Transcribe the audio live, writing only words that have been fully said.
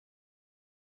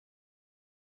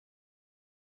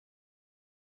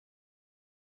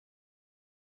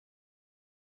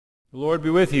The Lord be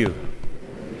with you.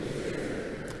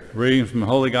 Reading from the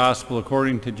Holy Gospel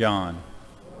according to John.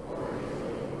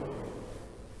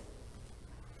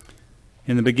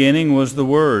 In the beginning was the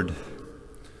Word,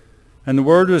 and the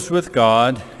Word was with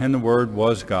God, and the Word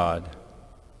was God.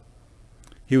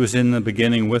 He was in the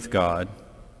beginning with God.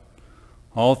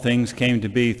 All things came to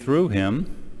be through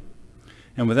him,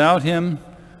 and without him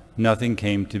nothing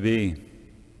came to be.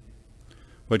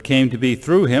 What came to be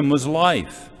through him was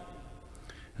life,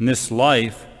 and this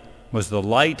life was the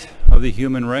light of the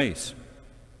human race.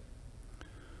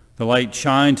 The light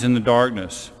shines in the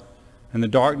darkness, and the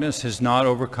darkness has not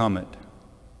overcome it.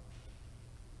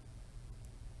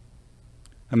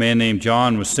 A man named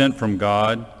John was sent from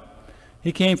God.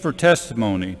 He came for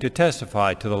testimony, to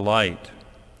testify to the light,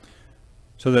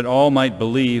 so that all might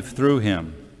believe through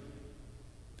him.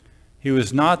 He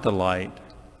was not the light,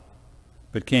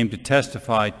 but came to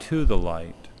testify to the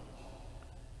light.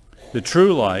 The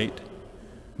true light,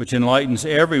 which enlightens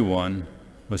everyone,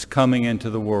 was coming into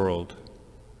the world.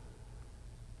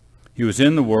 He was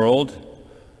in the world,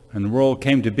 and the world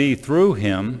came to be through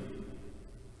him,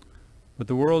 but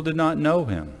the world did not know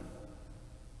him.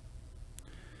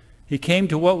 He came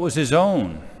to what was his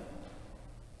own,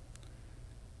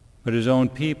 but his own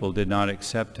people did not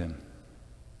accept him.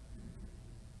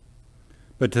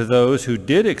 But to those who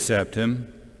did accept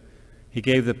him, he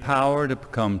gave the power to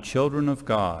become children of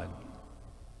God.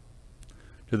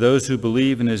 To those who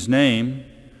believe in his name,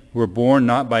 who were born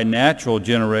not by natural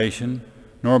generation,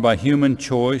 nor by human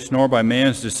choice, nor by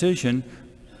man's decision,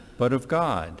 but of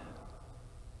God.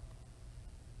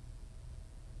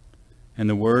 And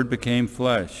the Word became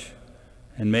flesh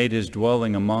and made his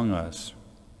dwelling among us.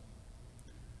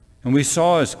 And we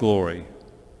saw his glory,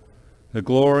 the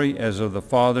glory as of the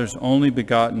Father's only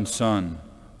begotten Son,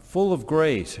 full of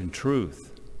grace and truth.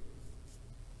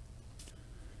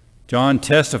 John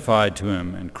testified to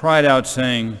him and cried out,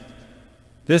 saying,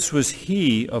 "This was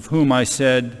he of whom I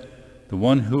said, 'The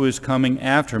one who is coming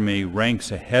after me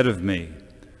ranks ahead of me,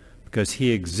 because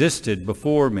he existed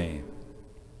before me.'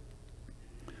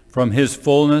 From his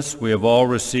fullness we have all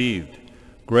received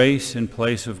grace in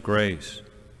place of grace.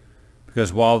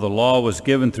 Because while the law was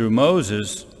given through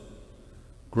Moses,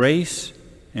 grace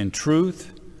and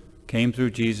truth came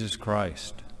through Jesus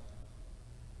Christ.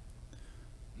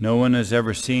 No one has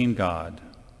ever seen God.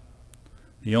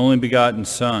 The only begotten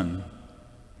Son,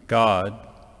 God,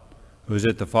 who is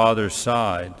at the Father's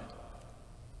side,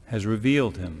 has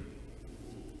revealed him."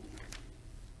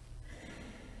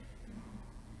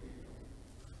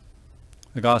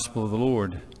 The Gospel of the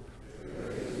Lord.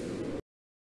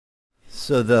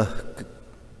 So the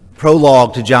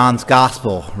prologue to John's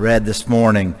Gospel, read this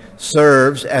morning,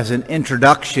 serves as an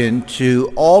introduction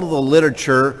to all of the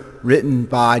literature written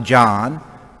by John,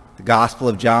 the Gospel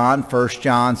of John, 1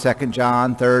 John, 2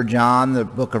 John, 3 John, the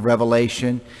book of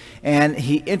Revelation. And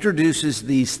he introduces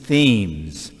these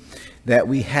themes that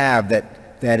we have,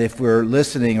 that if we're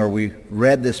listening or we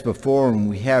read this before and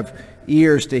we have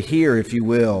ears to hear, if you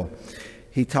will.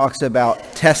 He talks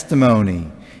about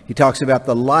testimony. He talks about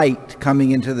the light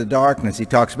coming into the darkness. He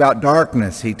talks about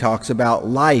darkness. He talks about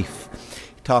life.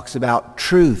 He talks about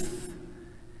truth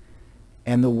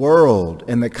and the world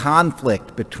and the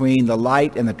conflict between the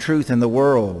light and the truth in the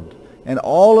world. And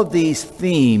all of these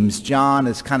themes John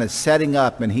is kind of setting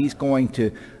up, and he's going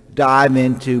to dive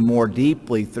into more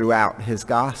deeply throughout his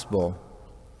gospel.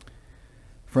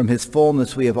 From his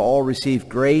fullness we have all received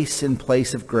grace in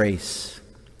place of grace.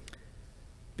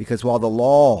 Because while the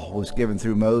law was given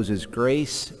through Moses,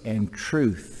 grace and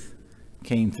truth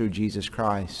came through Jesus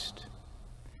Christ.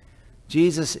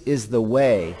 Jesus is the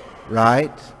way,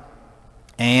 right?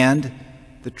 And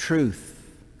the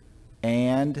truth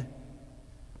and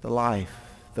the life.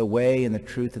 The way and the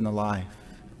truth and the life.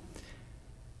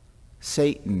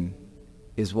 Satan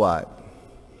is what?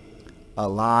 A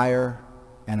liar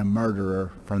and a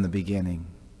murderer from the beginning.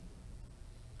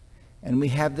 And we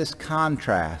have this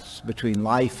contrast between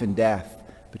life and death,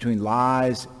 between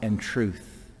lies and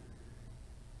truth.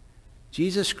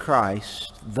 Jesus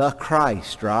Christ, the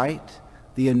Christ, right?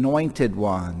 The anointed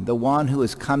one, the one who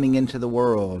is coming into the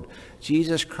world.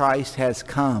 Jesus Christ has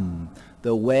come,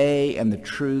 the way and the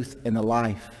truth and the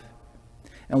life.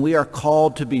 And we are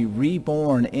called to be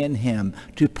reborn in him,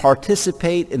 to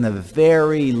participate in the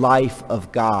very life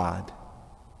of God.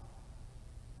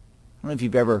 I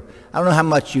don't know how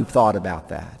much you've thought about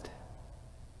that.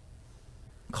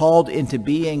 Called into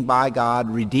being by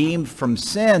God, redeemed from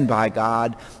sin by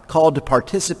God, called to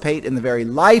participate in the very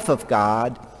life of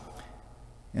God.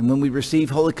 And when we receive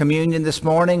Holy Communion this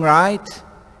morning, right?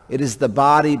 It is the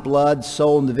body, blood,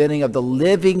 soul, and divinity of the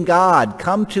living God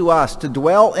come to us to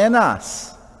dwell in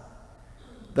us.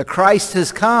 The Christ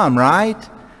has come, right?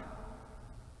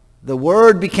 The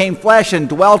Word became flesh and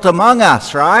dwelt among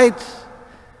us, right?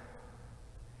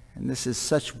 And this is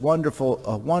such a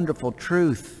wonderful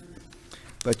truth.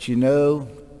 But you know,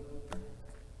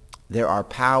 there are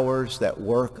powers that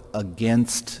work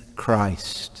against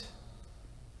Christ.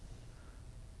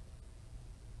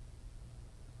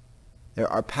 There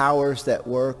are powers that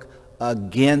work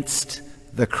against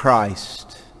the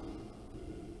Christ.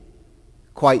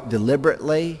 Quite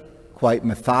deliberately, quite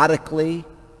methodically,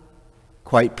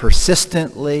 quite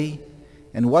persistently.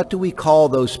 And what do we call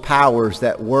those powers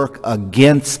that work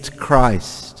against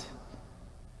Christ?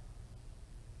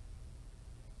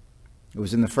 It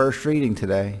was in the first reading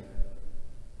today.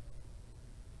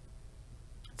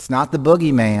 It's not the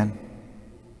boogeyman.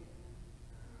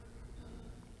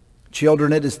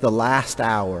 Children, it is the last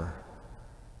hour.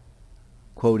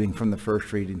 Quoting from the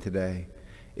first reading today.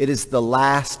 It is the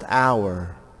last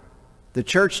hour. The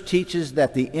church teaches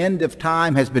that the end of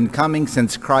time has been coming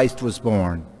since Christ was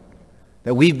born.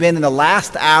 That we've been in the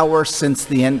last hour since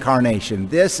the incarnation.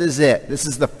 This is it. This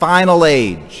is the final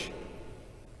age.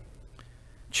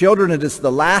 Children, it is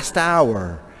the last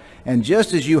hour. And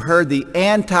just as you heard the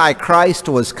Antichrist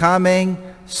was coming,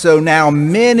 so now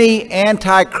many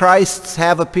Antichrists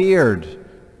have appeared.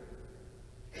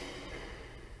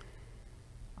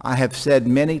 I have said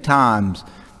many times,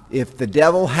 if the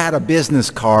devil had a business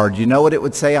card, you know what it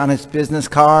would say on his business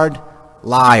card?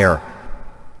 Liar.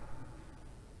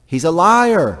 He's a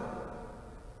liar.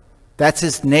 That's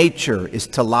his nature, is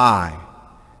to lie.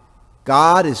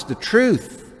 God is the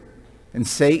truth, and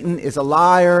Satan is a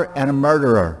liar and a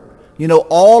murderer. You know,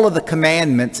 all of the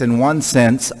commandments in one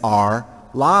sense are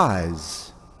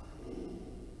lies.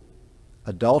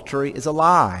 Adultery is a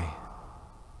lie,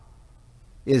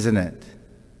 isn't it?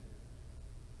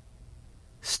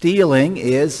 Stealing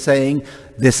is saying,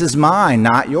 this is mine,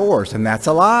 not yours, and that's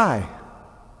a lie.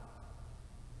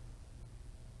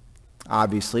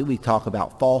 Obviously, we talk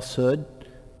about falsehood,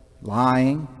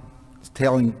 lying,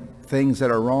 telling things that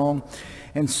are wrong.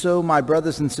 And so, my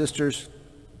brothers and sisters,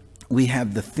 we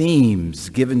have the themes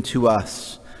given to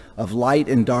us of light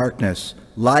and darkness,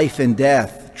 life and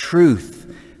death,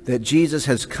 truth, that Jesus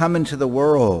has come into the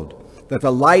world, that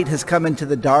the light has come into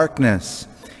the darkness.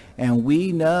 And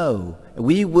we know,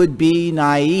 we would be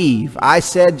naive. I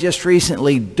said just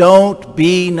recently, don't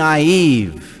be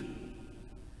naive.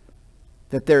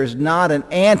 That there's not an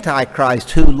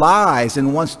antichrist who lies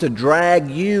and wants to drag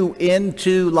you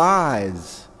into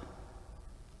lies.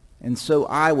 And so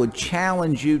I would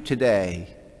challenge you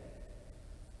today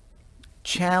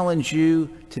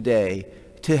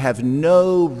to have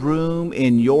no room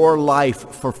in your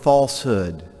life for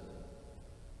falsehood.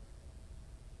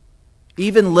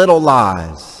 Even little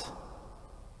lies.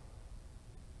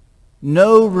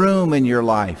 No room in your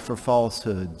life for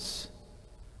falsehoods.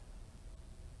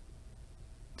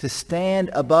 To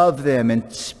stand above them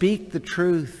and speak the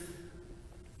truth.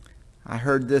 I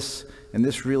heard this, and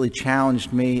this really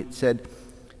challenged me. It said,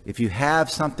 if you have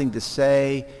something to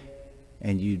say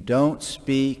and you don't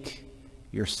speak,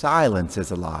 your silence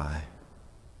is a lie.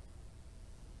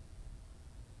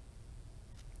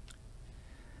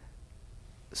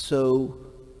 So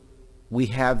we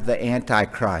have the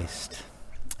Antichrist,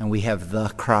 and we have the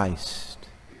Christ,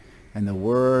 and the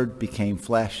Word became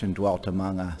flesh and dwelt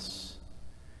among us.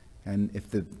 And if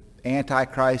the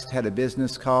Antichrist had a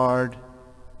business card,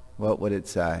 what would it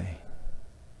say?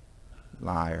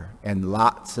 Liar. And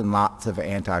lots of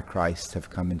Antichrists have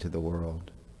come into the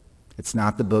world. It's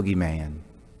not the boogeyman.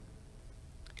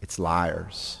 It's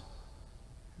liars.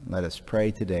 Let us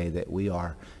pray today that we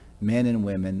are men and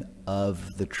women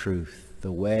of the truth,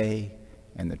 the way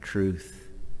and the truth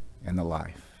and the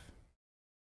life.